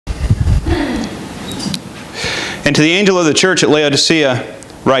And to the angel of the church at Laodicea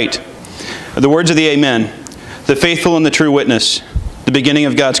write, the words of the Amen, the faithful and the true witness, the beginning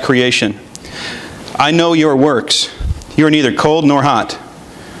of God's creation. I know your works. You are neither cold nor hot.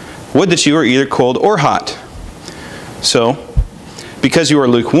 Would that you were either cold or hot. So, because you are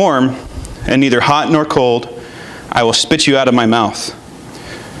lukewarm and neither hot nor cold, I will spit you out of my mouth.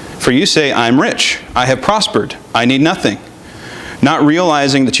 For you say, I am rich, I have prospered, I need nothing, not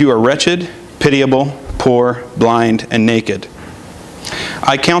realizing that you are wretched, pitiable, poor, blind, and naked.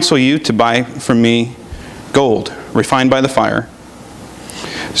 I counsel you to buy from me gold, refined by the fire,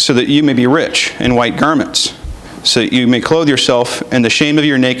 so that you may be rich in white garments, so that you may clothe yourself, and the shame of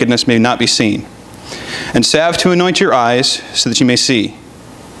your nakedness may not be seen. And salve to anoint your eyes, so that you may see.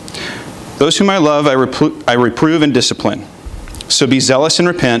 Those whom I love I reprove and discipline. So be zealous and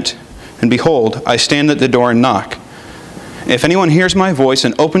repent, and behold, I stand at the door and knock. If anyone hears my voice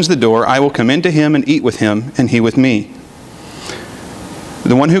and opens the door, I will come into him and eat with him, and he with me.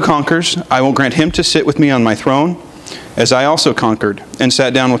 The one who conquers, I will grant him to sit with me on my throne, as I also conquered, and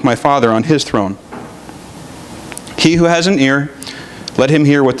sat down with my Father on his throne. He who has an ear, let him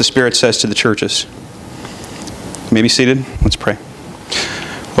hear what the Spirit says to the churches. You may be seated. Let's pray.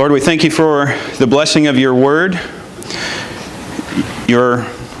 Lord, we thank you for the blessing of your word, your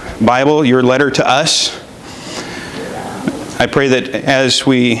Bible, your letter to us. I pray that as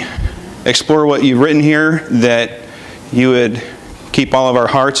we explore what you've written here, that you would keep all of our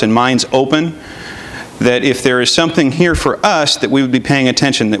hearts and minds open, that if there is something here for us, that we would be paying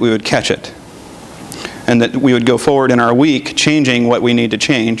attention, that we would catch it, and that we would go forward in our week changing what we need to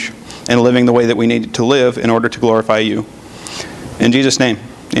change and living the way that we need to live in order to glorify you. In Jesus' name,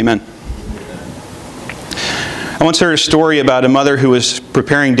 amen. I once heard a story about a mother who was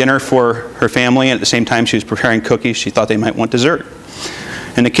preparing dinner for her family, and at the same time she was preparing cookies. She thought they might want dessert.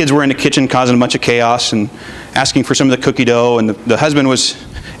 And the kids were in the kitchen causing a bunch of chaos and asking for some of the cookie dough, and the husband was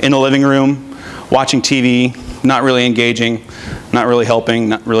in the living room watching TV, not really engaging, not really helping,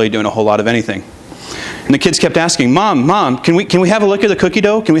 not really doing a whole lot of anything. And the kids kept asking, Mom, can we have a look at the cookie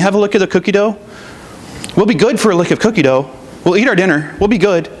dough? Can we have a look at the cookie dough? We'll be good for a look at cookie dough. We'll eat our dinner. We'll be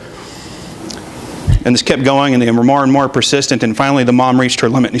good. And this kept going, and they were more and more persistent, and finally the mom reached her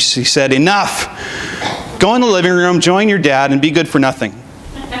limit, and she said, enough! Go in the living room, join your dad, and be good for nothing.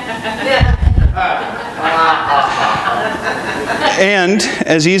 And,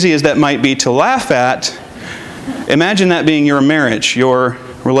 as easy as that might be to laugh at, imagine that being your marriage, your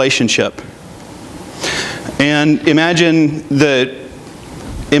relationship. And imagine the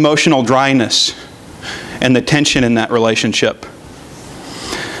emotional dryness and the tension in that relationship.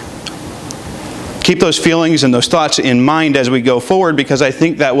 Keep those feelings and those thoughts in mind as we go forward, because I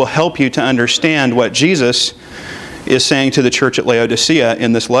think that will help you to understand what Jesus is saying to the church at Laodicea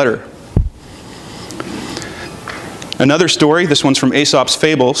in this letter. Another story, this one's from Aesop's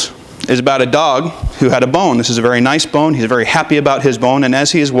Fables, is about a dog who had a bone. This is a very nice bone. He's very happy about his bone, and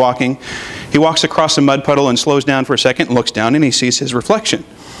as he is walking, he walks across a mud puddle and slows down for a second, looks down, and he sees his reflection.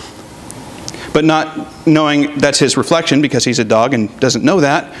 But not knowing that's his reflection, because he's a dog and doesn't know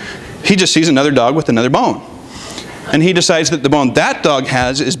that, he just sees another dog with another bone. And he decides that the bone that dog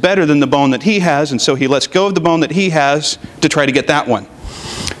has is better than the bone that he has, and so he lets go of the bone that he has to try to get that one.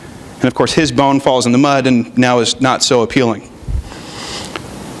 And of course his bone falls in the mud and now is not so appealing.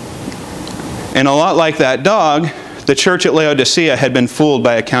 And a lot like that dog, the church at Laodicea had been fooled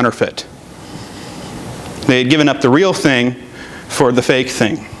by a counterfeit. They had given up the real thing for the fake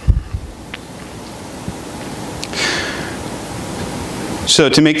thing. So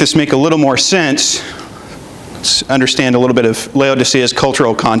to make this make a little more sense, let's understand a little bit of Laodicea's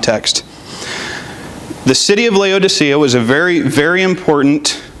cultural context. The city of Laodicea was a very, very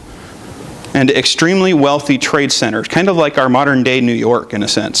important and extremely wealthy trade center, kind of like our modern day New York in a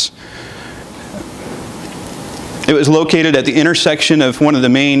sense. It was located at the intersection of one of the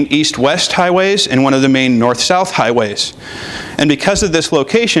main east-west highways and one of the main north-south highways. And because of this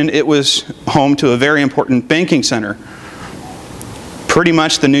location, it was home to a very important banking center. Pretty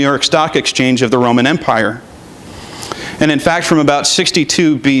much the New York Stock Exchange of the Roman Empire. And in fact, from about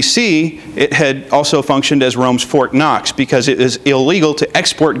 62 BC, it had also functioned as Rome's Fort Knox, because it is illegal to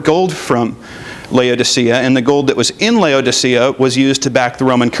export gold from Laodicea, and the gold that was in Laodicea was used to back the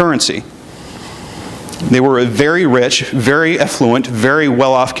Roman currency. They were a very rich, very affluent, very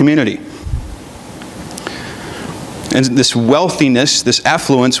well-off community. And this wealthiness, this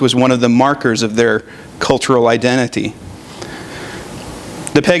affluence, was one of the markers of their cultural identity.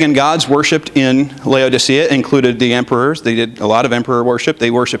 The pagan gods worshipped in Laodicea included the emperors. They did a lot of emperor worship. They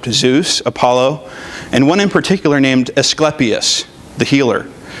worshipped Zeus, Apollo, and one in particular named Asclepius, the healer.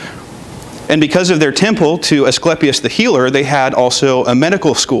 And because of their temple to Asclepius the healer, they had also a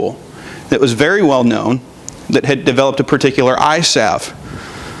medical school that was very well known, that had developed a particular eye salve,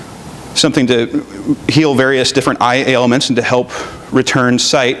 something to heal various different eye ailments and to help return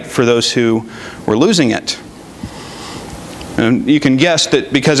sight for those who were losing it. And you can guess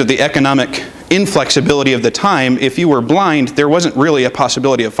that because of the economic inflexibility of the time, if you were blind, there wasn't really a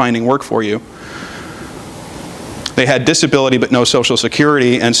possibility of finding work for you. They had disability but no Social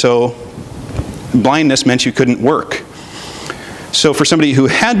Security, and so blindness meant you couldn't work. So for somebody who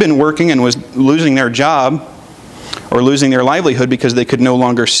had been working and was losing their job or losing their livelihood because they could no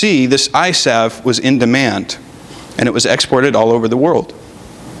longer see, this eye salve was in demand, and it was exported all over the world.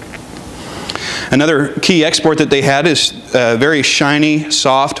 Another key export that they had is very shiny,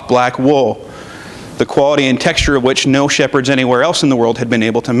 soft, black wool, the quality and texture of which no shepherds anywhere else in the world had been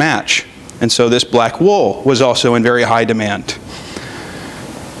able to match. And so this black wool was also in very high demand.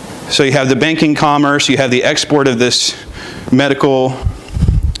 So you have the banking commerce, you have the export of this medical,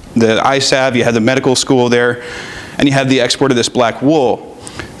 the eye salve, you have the medical school there, and you have the export of this black wool.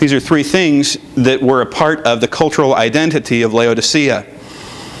 These are three things that were a part of the cultural identity of Laodicea.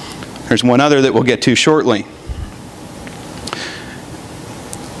 There's one other that we'll get to shortly.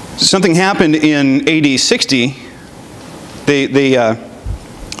 Something happened in AD 60.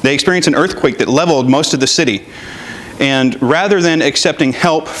 They experienced an earthquake that leveled most of the city. And rather than accepting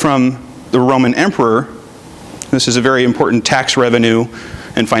help from the Roman emperor, this is a very important tax revenue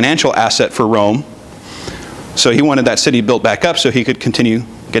and financial asset for Rome, so he wanted that city built back up so he could continue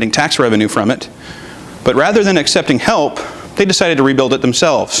getting tax revenue from it. But rather than accepting help, they decided to rebuild it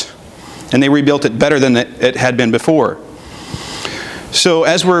themselves. And they rebuilt it better than it had been before. So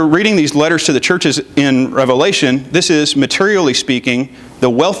as we're reading these letters to the churches in Revelation, this is, materially speaking, the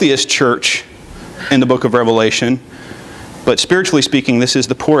wealthiest church in the book of Revelation. But spiritually speaking, this is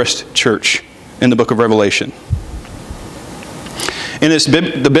the poorest church in the book of Revelation. In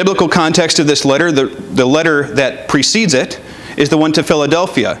the biblical context of this letter, the letter that precedes it is the one to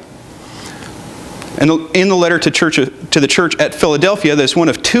Philadelphia. And in the letter to the church at Philadelphia, there's one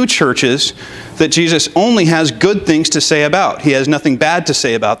of two churches that Jesus only has good things to say about. He has nothing bad to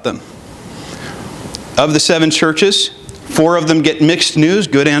say about them. Of the 7 churches, 4 of them get mixed news,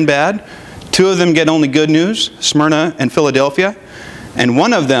 good and bad. 2 of them get only good news, Smyrna and Philadelphia. And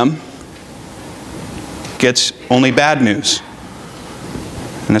 1 of them gets only bad news.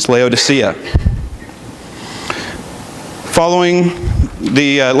 And that's Laodicea. Following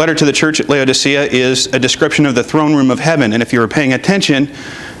the letter to the church at Laodicea is a description of the throne room of heaven. And if you were paying attention,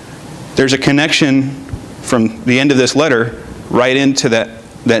 there's a connection from the end of this letter right into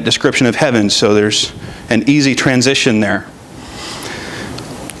that description of heaven. So there's an easy transition there.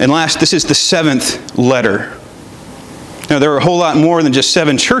 And last, this is the 7th letter. Now, there are a whole lot more than just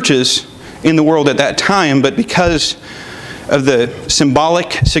 7 churches in the world at that time, but because of the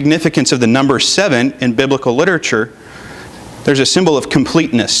symbolic significance of the number 7 in biblical literature, there's a symbol of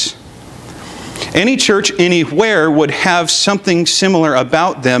completeness. Any church anywhere would have something similar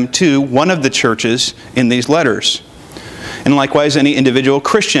about them to one of the churches in these letters. And likewise, any individual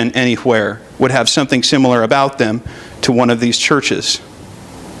Christian anywhere would have something similar about them to one of these churches.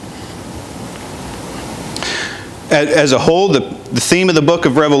 As a whole, the theme of the book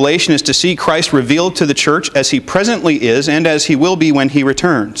of Revelation is to see Christ revealed to the church as he presently is and as he will be when he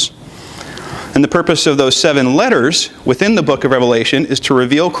returns. And the purpose of those 7 letters within the book of Revelation is to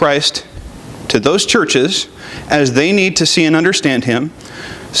reveal Christ to those churches as they need to see and understand him,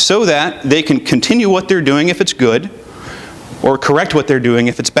 so that they can continue what they're doing if it's good, or correct what they're doing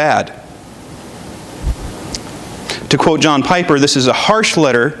if it's bad. To quote John Piper, this is a harsh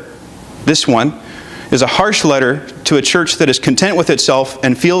letter, this one is a harsh letter to a church that is content with itself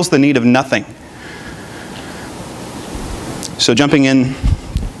and feels the need of nothing. So jumping in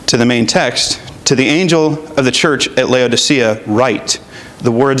to the main text, to the angel of the church at Laodicea, write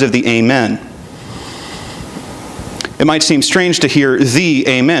the words of the Amen. It might seem strange to hear the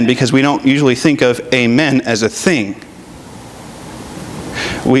Amen, because we don't usually think of Amen as a thing.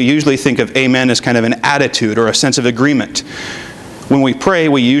 We usually think of Amen as kind of an attitude or a sense of agreement. When we pray,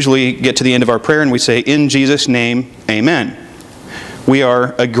 we usually get to the end of our prayer and we say, in Jesus' name, Amen. We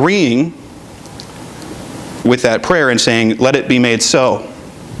are agreeing with that prayer and saying, let it be made so.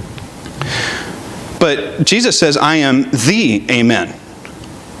 But Jesus says, I am the Amen.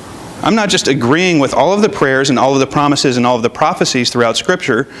 I'm not just agreeing with all of the prayers and all of the promises and all of the prophecies throughout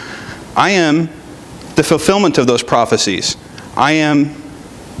Scripture. I am the fulfillment of those prophecies. I am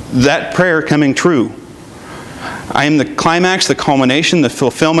that prayer coming true. I am the climax, the culmination, the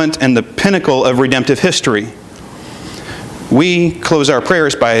fulfillment, and the pinnacle of redemptive history. We close our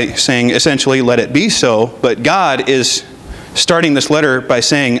prayers by saying, essentially, let it be so, but God is starting this letter by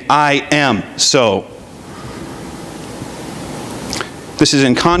saying, I am so. This is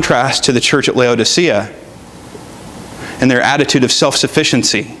in contrast to the church at Laodicea and their attitude of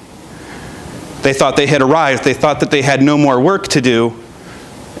self-sufficiency. They thought they had arrived. They thought that they had no more work to do.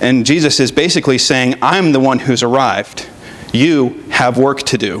 And Jesus is basically saying, I'm the one who's arrived. You have work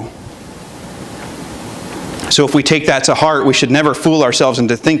to do. So if we take that to heart, we should never fool ourselves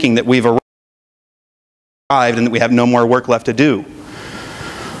into thinking that we've arrived and that we have no more work left to do.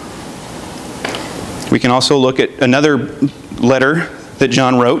 We can also look at another letter that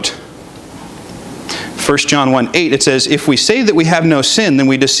John wrote. 1 John 1:8, it says, if we say that we have no sin, then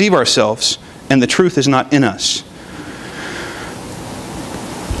we deceive ourselves, and the truth is not in us.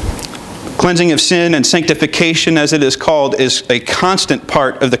 Cleansing of sin and sanctification, as it is called, is a constant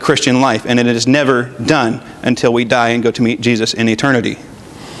part of the Christian life, and it is never done until we die and go to meet Jesus in eternity.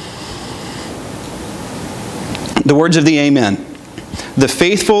 The words of the Amen. The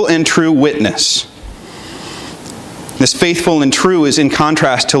faithful and true witness. This faithful and true is in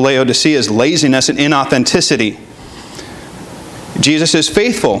contrast to Laodicea's laziness and inauthenticity. Jesus is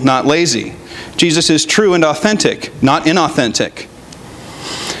faithful, not lazy. Jesus is true and authentic, not inauthentic.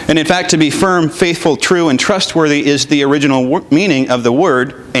 And in fact, to be firm, faithful, true, and trustworthy is the original meaning of the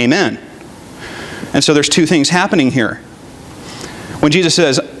word amen. And so there's two things happening here. When Jesus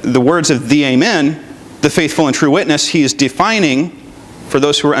says the words of the amen, the faithful and true witness, he is defining, for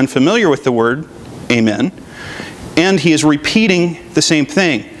those who are unfamiliar with the word amen, and he is repeating the same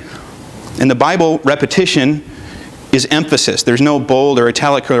thing. In the Bible, repetition is emphasis. There's no bold or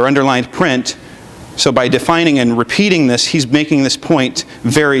italic or underlined print. So by defining and repeating this, he's making this point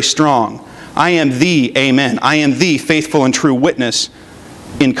very strong. I am the amen. I am the faithful and true witness,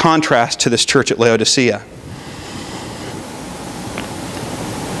 in contrast to this church at Laodicea.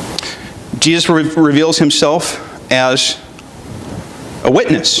 Jesus reveals himself as a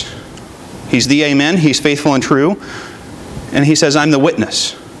witness. He's the amen. He's faithful and true. And he says, I'm the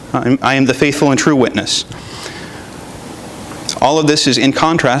witness. I am the faithful and true witness. All of this is in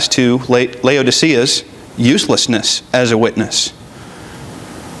contrast to Laodicea's uselessness as a witness.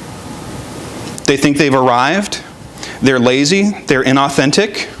 They think they've arrived. They're lazy. They're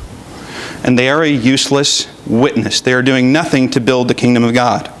inauthentic. And they are a useless witness. They are doing nothing to build the kingdom of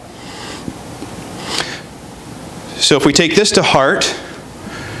God. So if we take this to heart,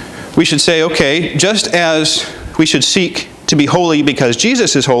 we should say, okay, just as we should seek to be holy because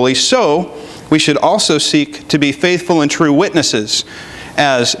Jesus is holy, so we should also seek to be faithful and true witnesses,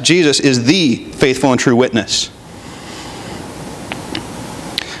 as Jesus is the faithful and true witness.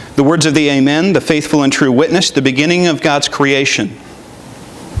 The words of the Amen, the faithful and true witness, the beginning of God's creation.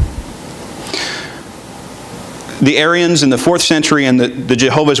 The Arians in the 4th century and the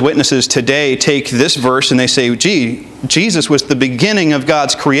Jehovah's Witnesses today take this verse and they say, gee, Jesus was the beginning of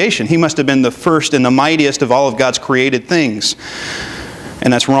God's creation. He must have been the first and the mightiest of all of God's created things.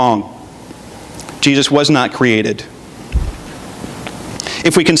 And that's wrong. Jesus was not created.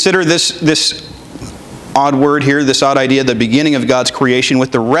 If we consider this odd word here, this odd idea, the beginning of God's creation,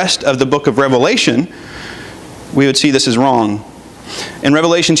 with the rest of the book of Revelation, we would see this is wrong. In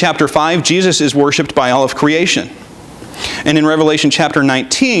Revelation chapter 5, Jesus is worshipped by all of creation. And in Revelation chapter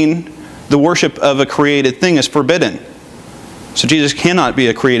 19, the worship of a created thing is forbidden. So Jesus cannot be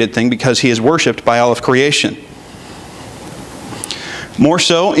a created thing because he is worshipped by all of creation. More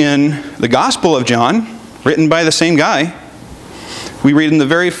so in the Gospel of John, written by the same guy, we read in the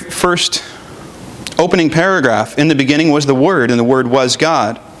very first opening paragraph, in the beginning was the Word, and the Word was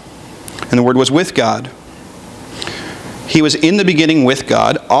God, and the Word was with God. He was in the beginning with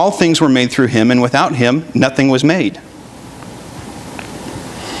God. All things were made through him, and without him, nothing was made.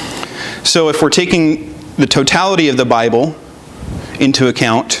 So if we're taking the totality of the Bible into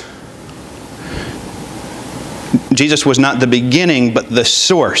account, Jesus was not the beginning, but the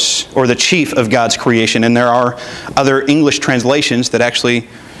source or the chief of God's creation. And there are other English translations that actually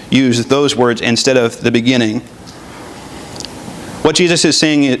use those words instead of the beginning. What Jesus is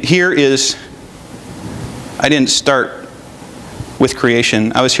saying here is, I didn't start with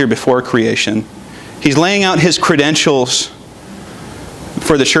creation. I was here before creation. He's laying out his credentials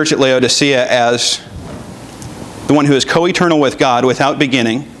for the church at Laodicea as the one who is co-eternal with God without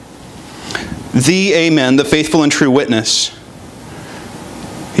beginning, the Amen, the faithful and true witness.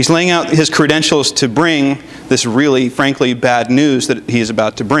 He's laying out his credentials to bring this really, frankly, bad news that he is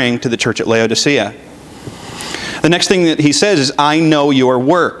about to bring to the church at Laodicea. The next thing that he says is, I know your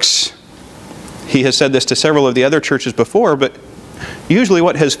works. He has said this to several of the other churches before, but usually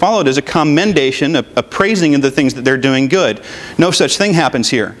what has followed is a commendation, a praising of the things that they're doing good. No such thing happens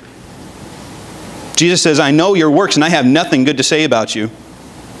here. Jesus says, I know your works and I have nothing good to say about you.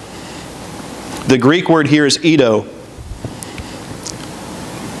 The Greek word here is eido.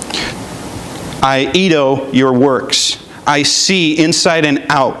 I eido your works. I see inside and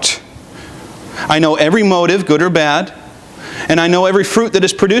out. I know every motive, good or bad, and I know every fruit that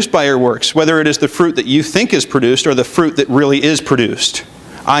is produced by your works, whether it is the fruit that you think is produced or the fruit that really is produced.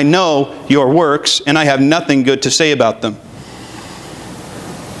 I know your works, and I have nothing good to say about them.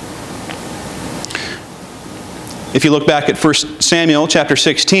 If you look back at 1 Samuel chapter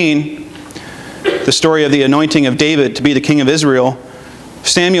 16, the story of the anointing of David to be the king of Israel,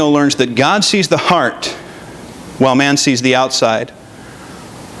 Samuel learns that God sees the heart while man sees the outside.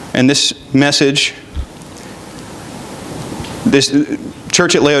 And this message, this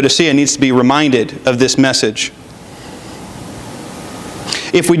church at Laodicea needs to be reminded of this message.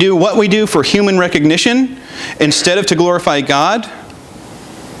 If we do what we do for human recognition instead of to glorify God,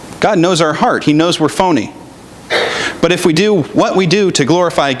 God knows our heart. He knows we're phony. But if we do what we do to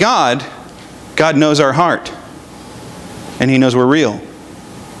glorify God, God knows our heart. And He knows we're real.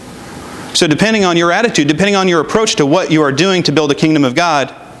 So depending on your attitude, depending on your approach to what you are doing to build the kingdom of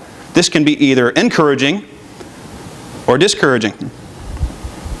God, this can be either encouraging or discouraging.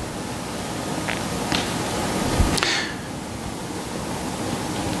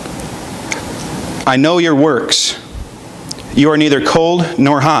 I know your works. You are neither cold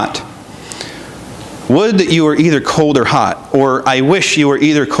nor hot. Would that you were either cold or hot, or I wish you were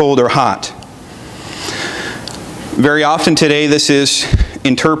either cold or hot. Very often today this is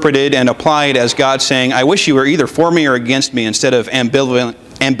interpreted and applied as God saying, I wish you were either for me or against me, instead of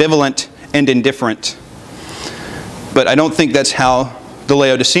ambivalent and indifferent. But I don't think that's how the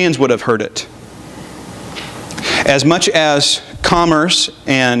Laodiceans would have heard it. As much as commerce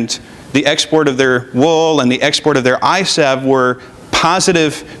and the export of their wool and the export of their eye salve were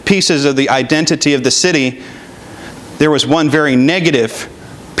positive pieces of the identity of the city, there was one very negative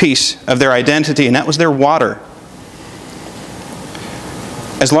piece of their identity, and that was their water.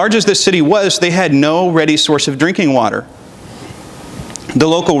 As large as this city was, they had no ready source of drinking water. The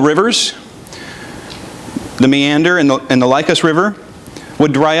local rivers, the Meander and the Lycus River,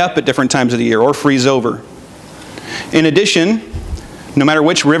 would dry up at different times of the year or freeze over. In addition, no matter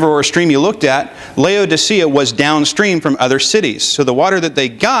which river or stream you looked at, Laodicea was downstream from other cities. So the water that they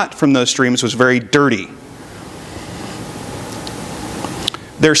got from those streams was very dirty.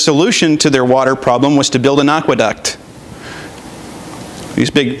 Their solution to their water problem was to build an aqueduct. These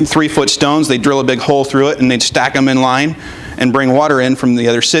big 3-foot stones, they'd drill a big hole through it and they'd stack them in line and bring water in from the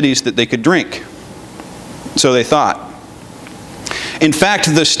other cities that they could drink. So they thought. In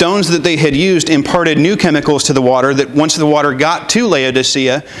fact, the stones that they had used imparted new chemicals to the water that once the water got to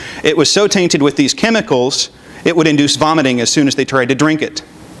Laodicea, it was so tainted with these chemicals, it would induce vomiting as soon as they tried to drink it.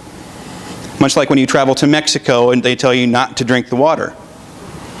 Much like when you travel to Mexico and they tell you not to drink the water.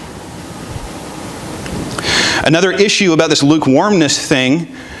 Another issue about this lukewarmness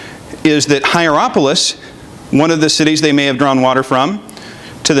thing is that Hierapolis, one of the cities they may have drawn water from,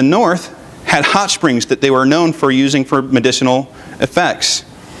 to the north, had hot springs that they were known for using for medicinal effects.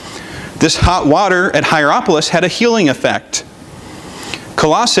 This hot water at Hierapolis had a healing effect.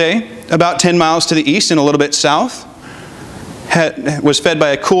 Colossae, about 10 miles to the east and a little bit south, was fed by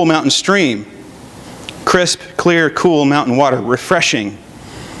a cool mountain stream. Crisp, clear, cool mountain water, refreshing.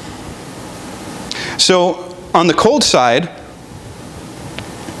 So on the cold side,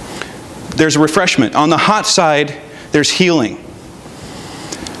 there's refreshment. On the hot side, there's healing.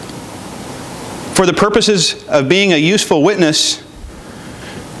 For the purposes of being a useful witness,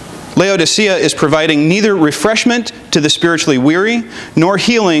 Laodicea is providing neither refreshment to the spiritually weary, nor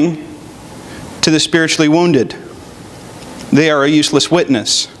healing to the spiritually wounded. They are a useless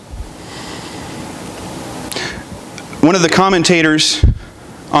witness. One of the commentators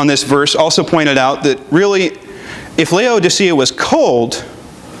on this verse also pointed out that really, if Laodicea was cold,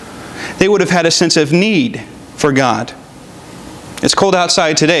 they would have had a sense of need for God. It's cold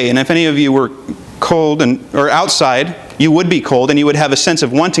outside today, and if any of you were cold or outside, you would be cold, and you would have a sense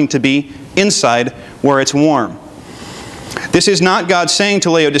of wanting to be inside where it's warm. This is not God saying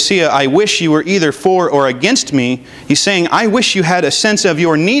to Laodicea, I wish you were either for or against me. He's saying, I wish you had a sense of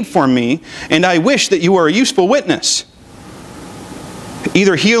your need for me, and I wish that you were a useful witness,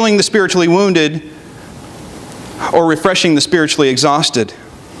 either healing the spiritually wounded or refreshing the spiritually exhausted.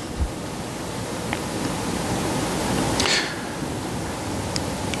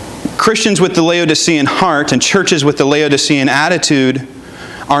 Christians with the Laodicean heart and churches with the Laodicean attitude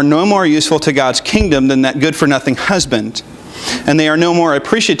are no more useful to God's kingdom than that good-for-nothing husband. and they are no more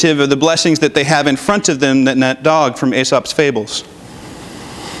appreciative of the blessings that they have in front of them than that dog from Aesop's fables.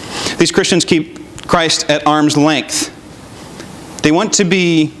 These Christians keep Christ at arm's length. They want to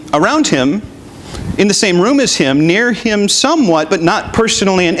be around him, in the same room as him, near him somewhat, but not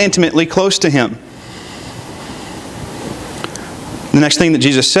personally and intimately close to him. The next thing that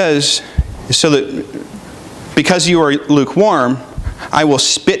Jesus says is, so that because you are lukewarm, I will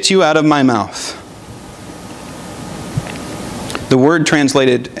spit you out of my mouth. The word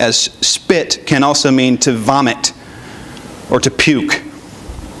translated as spit can also mean to vomit or to puke.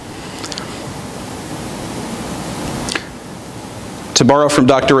 To borrow from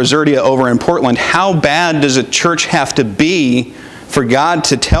Dr. Azurdia over in Portland, how bad does a church have to be for God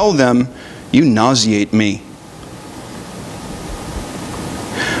to tell them, you nauseate me?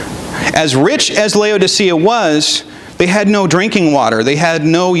 As rich as Laodicea was, they had no drinking water. They had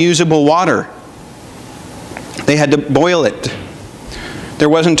no usable water. They had to boil it. There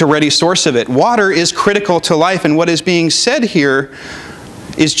wasn't a ready source of it. Water is critical to life, and what is being said here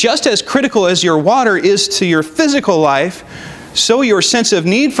is just as critical as your water is to your physical life, so your sense of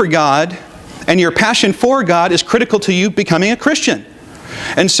need for God and your passion for God is critical to you becoming a Christian.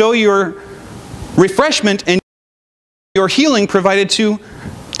 And so your refreshment and your healing provided to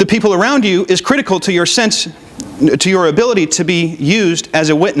the people around you is critical to your sense, to your ability to be used as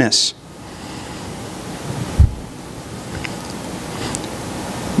a witness.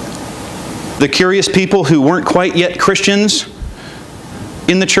 The curious people who weren't quite yet Christians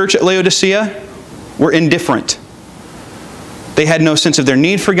in the church at Laodicea were indifferent. They had no sense of their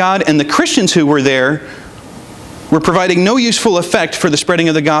need for God, and the Christians who were there were providing no useful effect for the spreading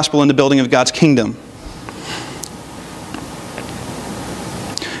of the gospel and the building of God's kingdom.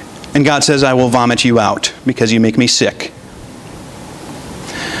 And God says, I will vomit you out because you make me sick.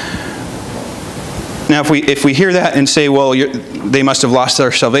 Now, if we hear that and say, well, they must have lost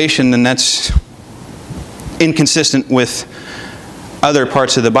their salvation, then that's inconsistent with other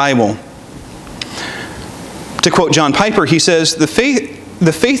parts of the Bible. To quote John Piper, he says, the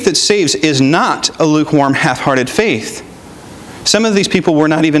faith that saves is not a lukewarm, half-hearted faith. Some of these people were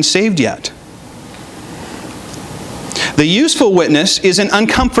not even saved yet. The useful witness is an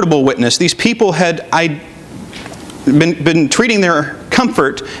uncomfortable witness. These people had been treating their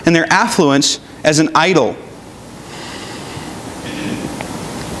comfort and their affluence as an idol.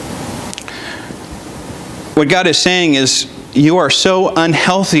 What God is saying is, you are so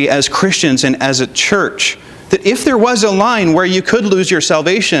unhealthy as Christians and as a church that if there was a line where you could lose your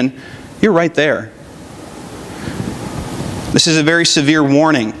salvation, you're right there. This is a very severe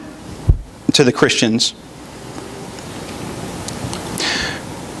warning to the Christians.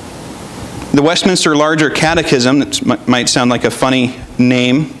 The Westminster Larger Catechism, that might sound like a funny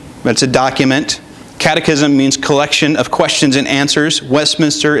name, but it's a document. Catechism means collection of questions and answers.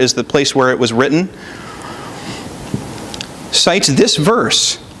 Westminster is the place where it was written. Cites this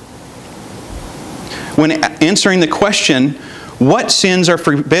verse when answering the question, what sins are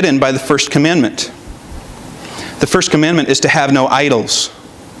forbidden by the first commandment? The first commandment is to have no idols.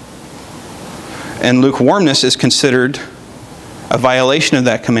 And lukewarmness is considered a violation of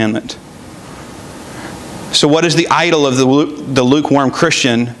that commandment. So what is the idol of the lukewarm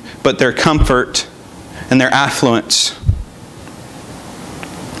Christian but their comfort and their affluence?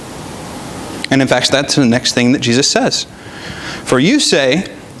 And in fact, that's the next thing that Jesus says. For you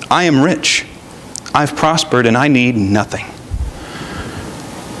say, I am rich, I've prospered, and I need nothing.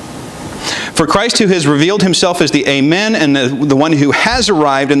 For Christ, who has revealed himself as the Amen and the one who has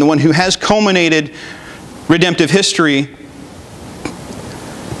arrived and the one who has culminated redemptive history,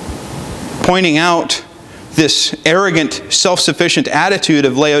 pointing out this arrogant, self-sufficient attitude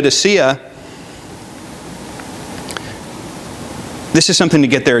of Laodicea, this is something to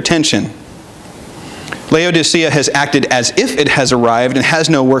get their attention. Laodicea has acted as if it has arrived and has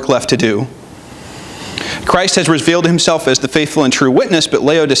no work left to do. Christ has revealed himself as the faithful and true witness, but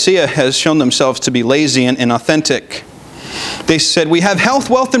Laodicea has shown themselves to be lazy and inauthentic. They said, we have health,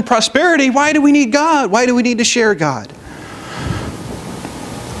 wealth, and prosperity. Why do we need God? Why do we need to share God?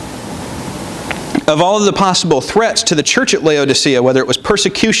 Of all of the possible threats to the church at Laodicea, whether it was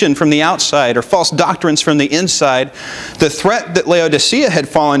persecution from the outside or false doctrines from the inside, the threat that Laodicea had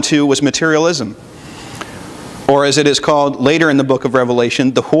fallen to was materialism. Or as it is called later in the book of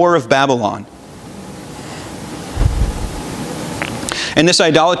Revelation, the whore of Babylon. And this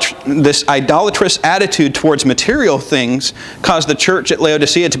idolatrous attitude towards material things caused the church at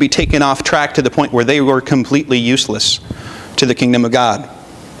Laodicea to be taken off track to the point where they were completely useless to the kingdom of God.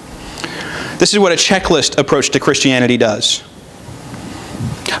 This is what a checklist approach to Christianity does.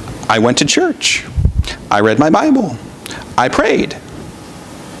 I went to church. I read my Bible. I prayed.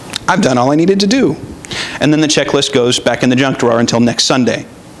 I've done all I needed to do. And then the checklist goes back in the junk drawer until next Sunday.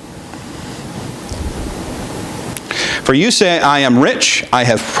 For you say, I am rich, I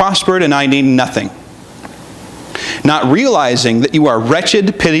have prospered, and I need nothing. Not realizing that you are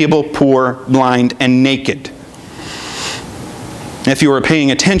wretched, pitiable, poor, blind, and naked. If you were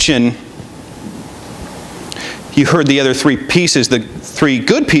paying attention, you heard the other three pieces, the three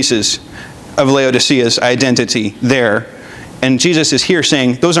good pieces of Laodicea's identity there. And Jesus is here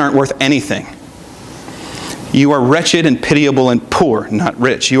saying, those aren't worth anything. You are wretched and pitiable and poor, not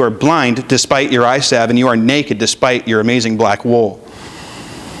rich. You are blind despite your eye salve, and you are naked despite your amazing black wool.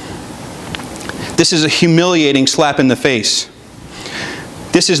 This is a humiliating slap in the face.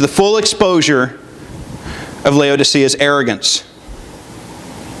 This is the full exposure of Laodicea's arrogance.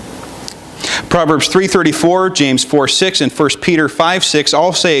 Proverbs 3:34, James 4:6, and 1 Peter 5:6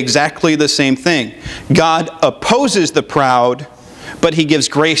 all say exactly the same thing. God opposes the proud, but he gives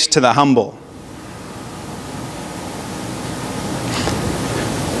grace to the humble.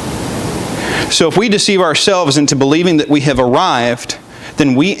 So if we deceive ourselves into believing that we have arrived,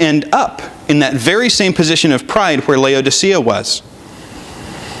 then we end up in that very same position of pride where Laodicea was.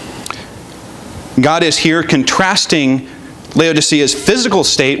 God is here contrasting Laodicea's physical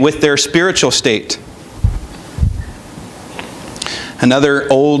state with their spiritual state. Another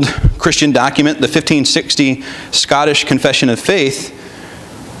old Christian document, the 1560 Scottish Confession of Faith,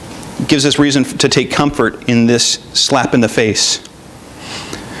 gives us reason to take comfort in this slap in the face.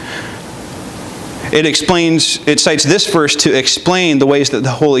 It cites this verse to explain the ways that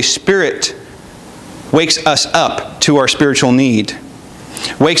the Holy Spirit wakes us up to our spiritual need,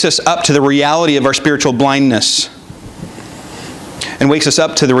 wakes us up to the reality of our spiritual blindness, and wakes us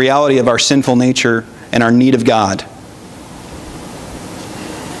up to the reality of our sinful nature and our need of God.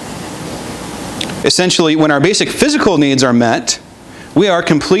 Essentially, when our basic physical needs are met, we are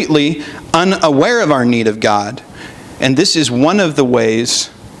completely unaware of our need of God. And this is one of the ways,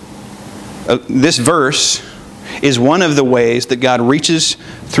 this verse is one of the ways that God reaches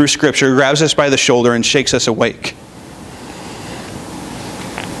through Scripture, grabs us by the shoulder, and shakes us awake.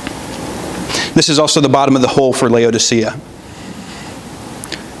 This is also the bottom of the hole for Laodicea.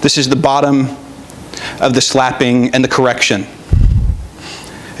 This is the bottom of the slapping and the correction.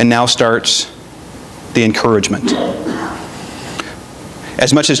 And now starts the encouragement.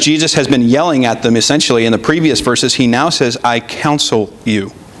 As much as Jesus has been yelling at them essentially in the previous verses, he now says, I counsel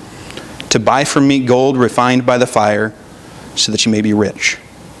you to buy from me gold refined by the fire so that you may be rich.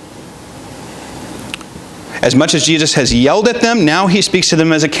 As much as Jesus has yelled at them, now he speaks to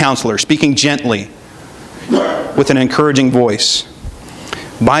them as a counselor, speaking gently with an encouraging voice.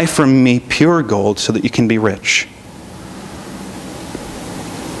 Buy from me pure gold so that you can be rich.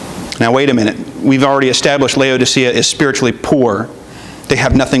 Now wait a minute. We've already established Laodicea is spiritually poor. They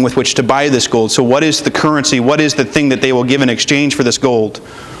have nothing with which to buy this gold. So what is the currency? What is the thing that they will give in exchange for this gold?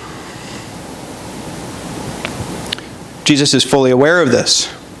 Jesus is fully aware of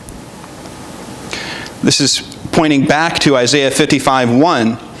this. This is pointing back to Isaiah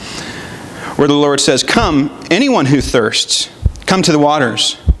 55:1, where the Lord says, come, anyone who thirsts, come to the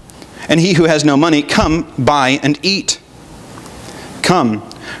waters. And he who has no money, come, buy and eat. Come,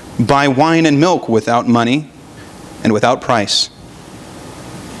 buy wine and milk without money and without price.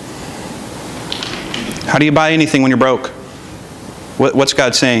 How do you buy anything when you're broke? What's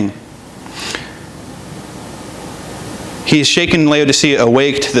God saying? He has shaken Laodicea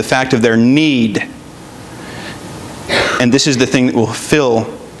awake to the fact of their need. And this is the thing that will fill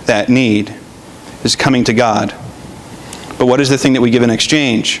that need, is coming to God. But what is the thing that we give in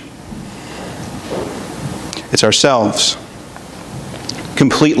exchange? It's ourselves,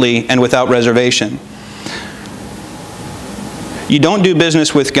 completely and without reservation. You don't do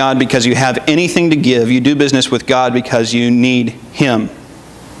business with God because you have anything to give. You do business with God because you need Him.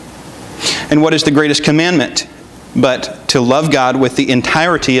 And what is the greatest commandment? But to love God with the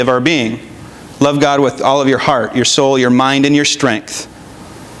entirety of our being. Love God with all of your heart, your soul, your mind, and your strength.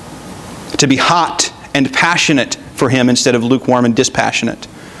 To be hot and passionate for Him instead of lukewarm and dispassionate.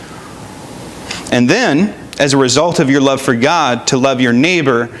 And then, as a result of your love for God, to love your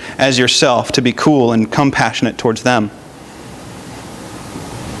neighbor as yourself, to be cool and compassionate towards them.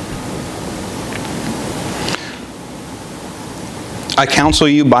 I counsel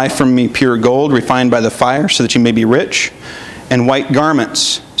you, buy from me pure gold refined by the fire so that you may be rich, and white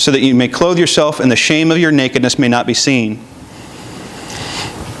garments so that you may clothe yourself and the shame of your nakedness may not be seen.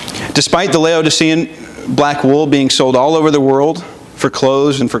 Despite the Laodicean black wool being sold all over the world for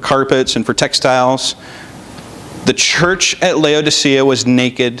clothes and for carpets and for textiles, the church at Laodicea was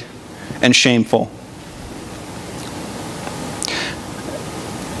naked and shameful.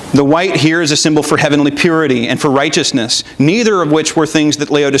 The white here is a symbol for heavenly purity and for righteousness, neither of which were things that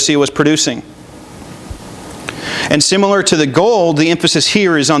Laodicea was producing. And similar to the gold, the emphasis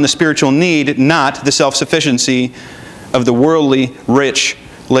here is on the spiritual need, not the self-sufficiency of the worldly, rich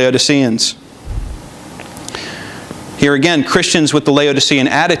Laodiceans. Here again, Christians with the Laodicean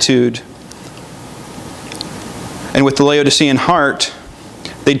attitude and with the Laodicean heart,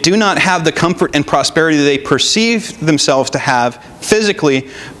 they do not have the comfort and prosperity that they perceive themselves to have physically,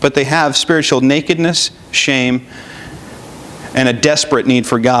 but they have spiritual nakedness, shame, and a desperate need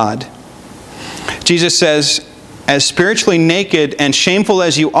for God. Jesus says, "As spiritually naked and shameful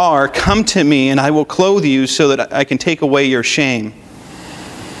as you are, come to me and I will clothe you so that I can take away your shame."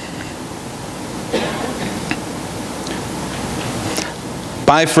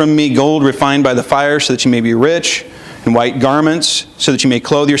 "Buy from me gold refined by the fire so that you may be rich, and white garments so that you may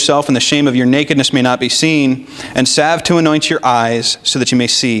clothe yourself and the shame of your nakedness may not be seen, and salve to anoint your eyes so that you may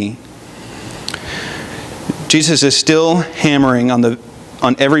see." Jesus is still hammering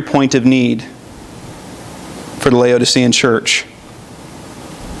on every point of need for the Laodicean church.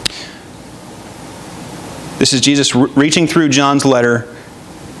 This is Jesus reaching through John's letter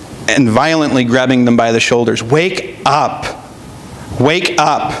and violently grabbing them by the shoulders. Wake up! Wake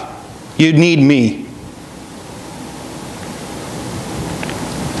up! You need me.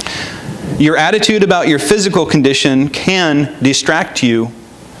 Your attitude about your physical condition can distract you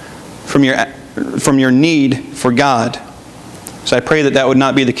from your need for God. So I pray that that would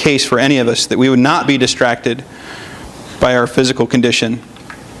not be the case for any of us, that we would not be distracted by our physical condition.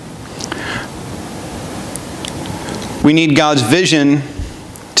 We need God's vision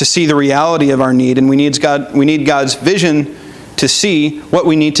to see the reality of our need, and we need God's vision to see what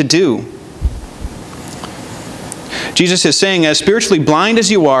we need to do. Jesus is saying, as spiritually blind as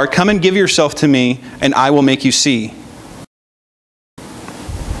you are, come and give yourself to me, and I will make you see.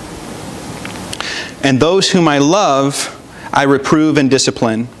 "And those whom I love, I reprove and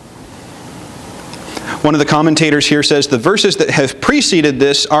discipline." One of the commentators here says the verses that have preceded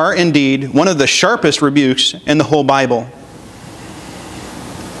this are indeed one of the sharpest rebukes in the whole Bible.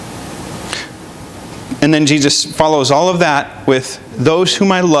 And then Jesus follows all of that with, "Those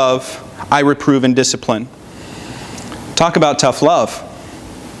whom I love, I reprove and discipline." Talk about tough love.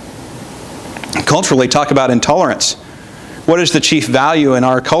 Culturally, talk about intolerance. What is the chief value in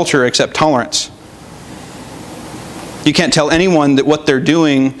our culture except tolerance? You can't tell anyone that what they're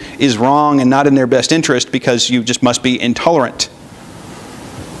doing is wrong and not in their best interest because you just must be intolerant.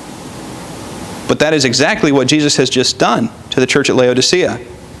 But that is exactly what Jesus has just done to the church at Laodicea.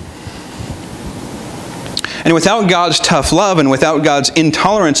 And without God's tough love and without God's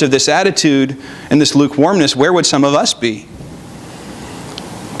intolerance of this attitude and this lukewarmness, where would some of us be?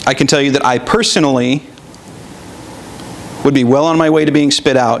 I can tell you that I personally would be well on my way to being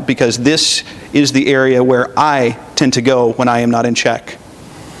spit out, because this is the area where I tend to go when I am not in check.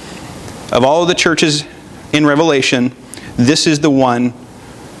 Of all of the churches in Revelation, this is the one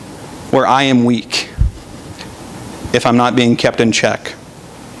where I am weak if I'm not being kept in check.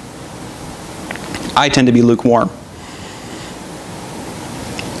 I tend to be lukewarm.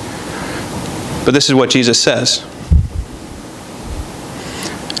 But this is what Jesus says.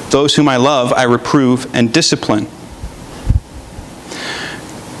 "Those whom I love, I reprove and discipline."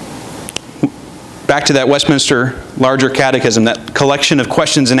 Back to that Westminster Larger Catechism, that collection of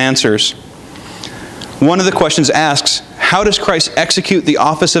questions and answers. One of the questions asks, how does Christ execute the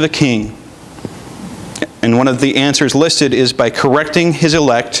office of a king? And one of the answers listed is by correcting his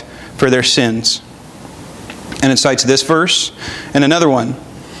elect for their sins. And it cites this verse and another one,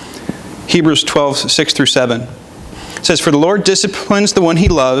 Hebrews 12:6-7. It says, "For the Lord disciplines the one he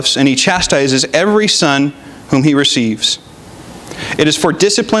loves, and he chastises every son whom he receives. It is for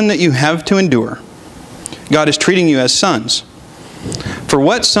discipline that you have to endure. God is treating you as sons. For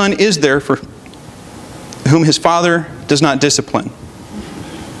what son is there for whom his father does not discipline?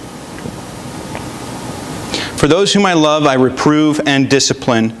 For those whom I love, I reprove and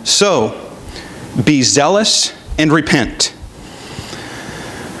discipline. So, be zealous and repent."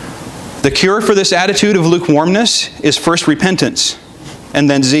 The cure for this attitude of lukewarmness is first repentance and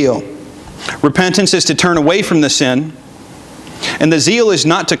then zeal. Repentance is to turn away from the sin, and the zeal is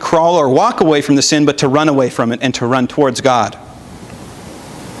not to crawl or walk away from the sin, but to run away from it and to run towards God.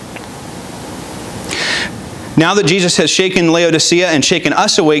 Now that Jesus has shaken Laodicea and shaken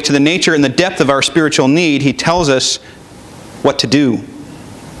us awake to the nature and the depth of our spiritual need, he tells us what to do.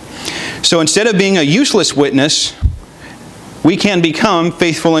 So instead of being a useless witness, we can become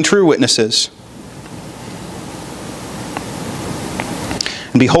faithful and true witnesses.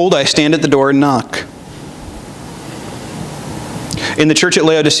 "And behold, I stand at the door and knock. In the church at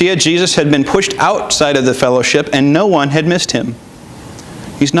Laodicea, Jesus had been pushed outside of the fellowship and no one had missed him.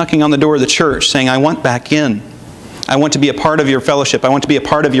 He's knocking on the door of the church saying, I want back in. I want to be a part of your fellowship. I want to be a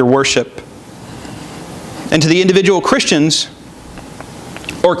part of your worship. And to the individual Christians,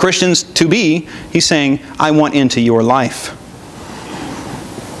 or Christians to be, he's saying, I want into your life.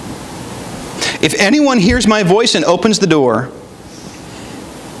 If anyone hears my voice and opens the door,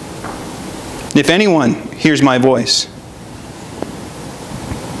 if anyone hears my voice.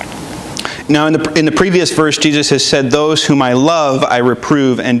 Now in the previous verse, Jesus has said, those whom I love, I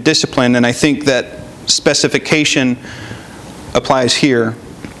reprove and discipline. And I think that specification applies here.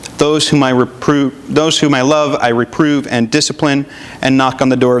 Those whom I love, I reprove and discipline and knock on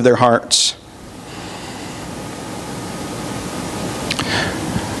the door of their hearts.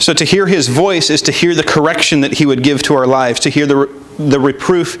 So to hear his voice is to hear the correction that he would give to our lives, to hear the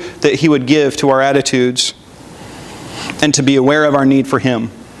reproof that he would give to our attitudes, and to be aware of our need for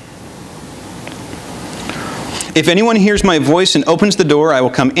him. If anyone hears my voice and opens the door, I will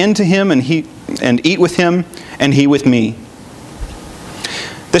come into him and eat with him, and he with me.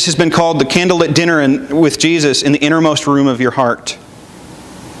 This has been called the candlelit dinner with Jesus in the innermost room of your heart.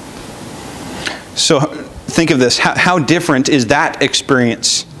 So think of this. How different is that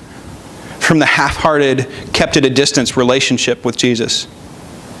experience from the half-hearted, kept at a distance relationship with Jesus?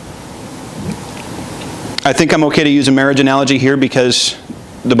 I think I'm okay to use a marriage analogy here because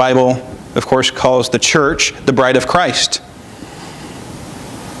the Bible, of course, calls the church the bride of Christ.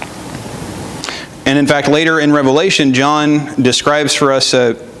 And in fact, later in Revelation, John describes for us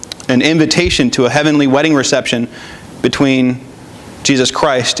an invitation to a heavenly wedding reception between Jesus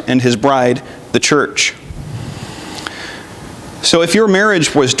Christ and his bride, the church. So if your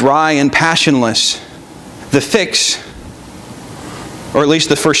marriage was dry and passionless, the fix, or at least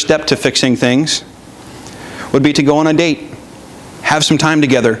the first step to fixing things, would be to go on a date, have some time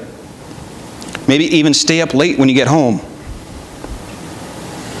together, maybe even stay up late when you get home,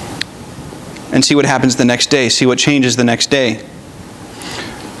 and see what happens the next day, see what changes the next day.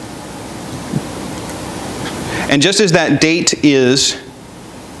 And just as that date is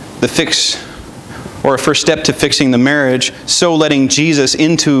the fix, or a first step to fixing the marriage, so letting Jesus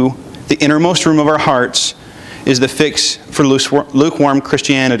into the innermost room of our hearts is the fix for lukewarm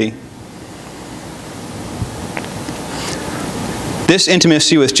Christianity. This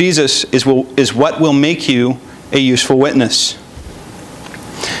intimacy with Jesus is what will make you a useful witness.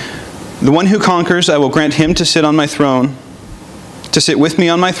 The one who conquers, I will grant him to sit on my throne, to sit with me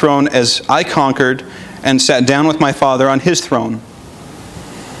on my throne as I conquered and sat down with my Father on his throne.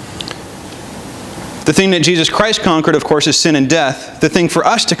 The thing that Jesus Christ conquered, of course, is sin and death. The thing for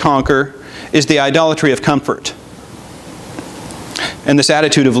us to conquer is the idolatry of comfort and this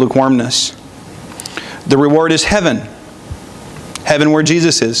attitude of lukewarmness. The reward is heaven. Heaven where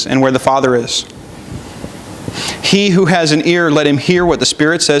Jesus is and where the Father is. He who has an ear, let him hear what the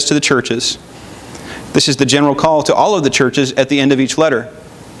Spirit says to the churches. This is the general call to all of the churches at the end of each letter.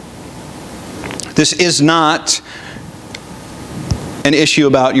 This is not an issue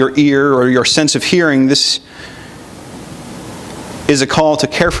about your ear or your sense of hearing. This is a call to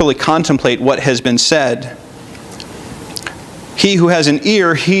carefully contemplate what has been said. He who has an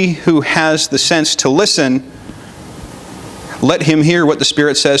ear, he who has the sense to listen, let him hear what the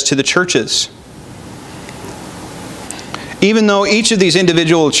Spirit says to the churches. Even though each of these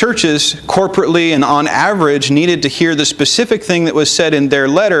individual churches, corporately and on average, needed to hear the specific thing that was said in their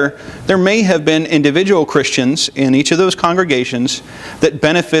letter, there may have been individual Christians in each of those congregations that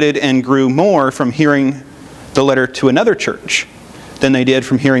benefited and grew more from hearing the letter to another church than they did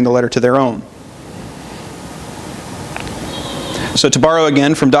from hearing the letter to their own. So to borrow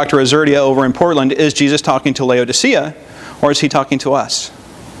again from Dr. Azurdia over in Portland, is Jesus talking to Laodicea, or is he talking to us?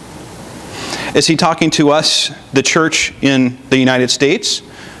 Is he talking to us, the church in the United States?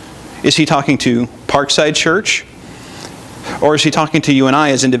 Is he talking to Parkside Church? Or is he talking to you and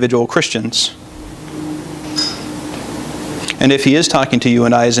I as individual Christians? And if he is talking to you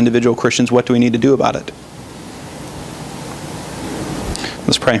and I as individual Christians, what do we need to do about it?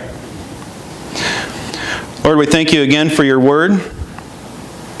 Let's pray. Lord, we thank you again for your word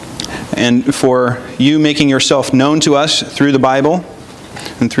and for you making yourself known to us through the Bible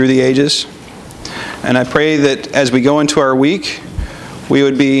and through the ages. And I pray that as we go into our week, we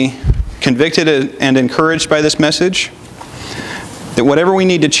would be convicted and encouraged by this message, that whatever we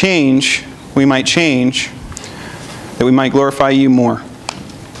need to change, we might change, that we might glorify you more.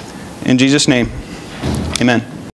 In Jesus' name, amen.